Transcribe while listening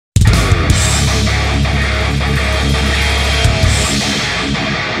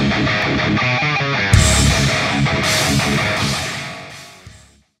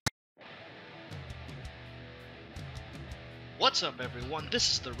What's up everyone,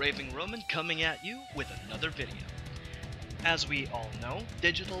 this is the RavingRoman coming at you with another video. As we all know,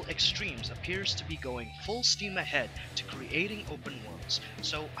 Digital Extremes appears to be going full steam ahead to creating open worlds,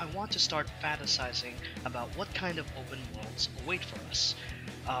 so I want to start fantasizing about what kind of open worlds await for us.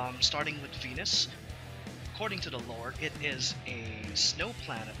 Starting with Venus. According to the lore, it is a snow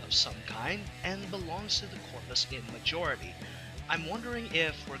planet of some kind and belongs to the Corpus in majority. I'm wondering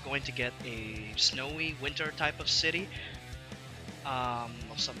if we're going to get a snowy winter type of city of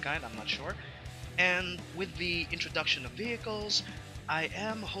some kind, I'm not sure. And with the introduction of vehicles, I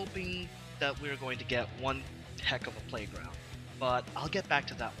am hoping that we're going to get one heck of a playground, but I'll get back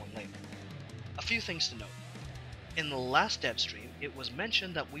to that one later. A few things to note. In the last dev stream, it was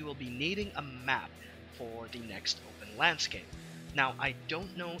mentioned that we will be needing a map for the next open landscape. Now, I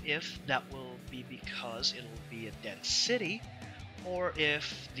don't know if that will be because it'll be a dense city, or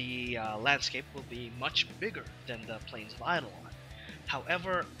if the landscape will be much bigger than the Plains of Eidolon.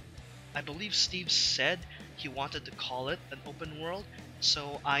 However, I believe Steve said he wanted to call it an open world,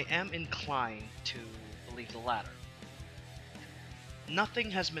 so I am inclined to believe the latter.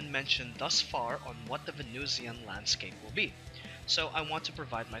 Nothing has been mentioned thus far on what the Venusian landscape will be, so I want to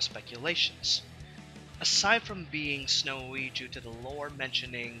provide my speculations. Aside from being snowy due to the lore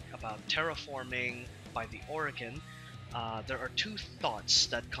mentioning about terraforming by the Oregon, there are two thoughts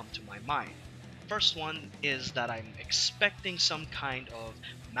that come to my mind. First one is that I'm expecting some kind of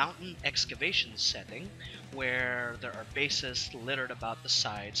mountain excavation setting where there are bases littered about the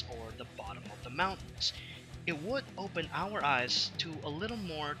sides or the bottom of the mountains. It would open our eyes to a little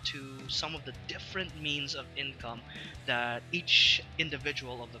more to some of the different means of income that each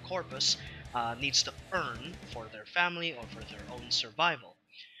individual of the Corpus needs to earn for their family or for their own survival.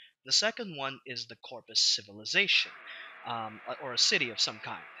 The second one is the Corpus civilization, or a city of some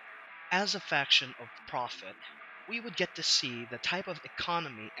kind. As a faction of profit, we would get to see the type of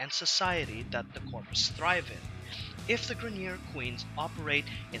economy and society that the Corpus thrive in. If the Grenier Queens operate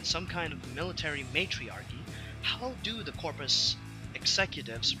in some kind of military matriarchy, how do the Corpus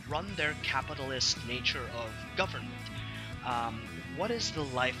executives run their capitalist nature of government? What is the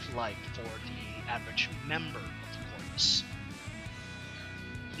life like for the average member of the Corpus?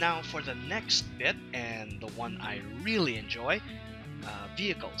 Now for the next bit, and the one I really enjoy,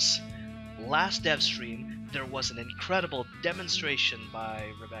 vehicles. Last dev stream, there was an incredible demonstration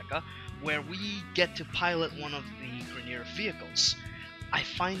by Rebecca where we get to pilot one of the Grenier vehicles. I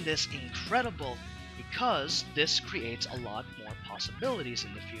find this incredible because this creates a lot more possibilities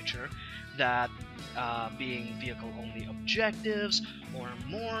in the future, that being vehicle-only objectives or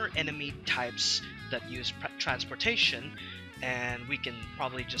more enemy types that use transportation, and we can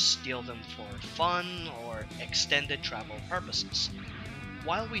probably just steal them for fun or extended travel purposes.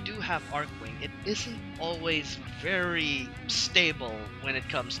 While we do have Arcwing, it isn't always very stable when it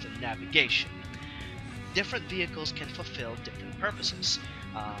comes to navigation. Different vehicles can fulfill different purposes,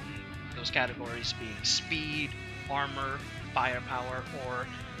 those categories being speed, armor, firepower, or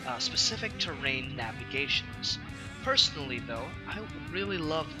specific terrain navigations. Personally though, I really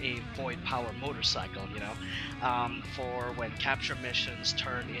love a Void Power motorcycle, for when capture missions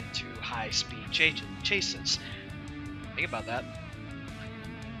turn into high-speed chases. Think about that.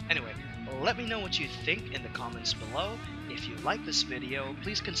 Anyway, let me know what you think in the comments below. If you like this video,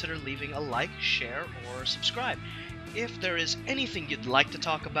 please consider leaving a like, share, or subscribe. If there is anything you'd like to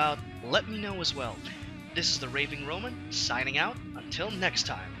talk about, let me know as well. This is the RavingRoman, signing out. Until next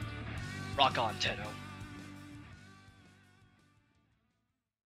time, rock on, Tenno.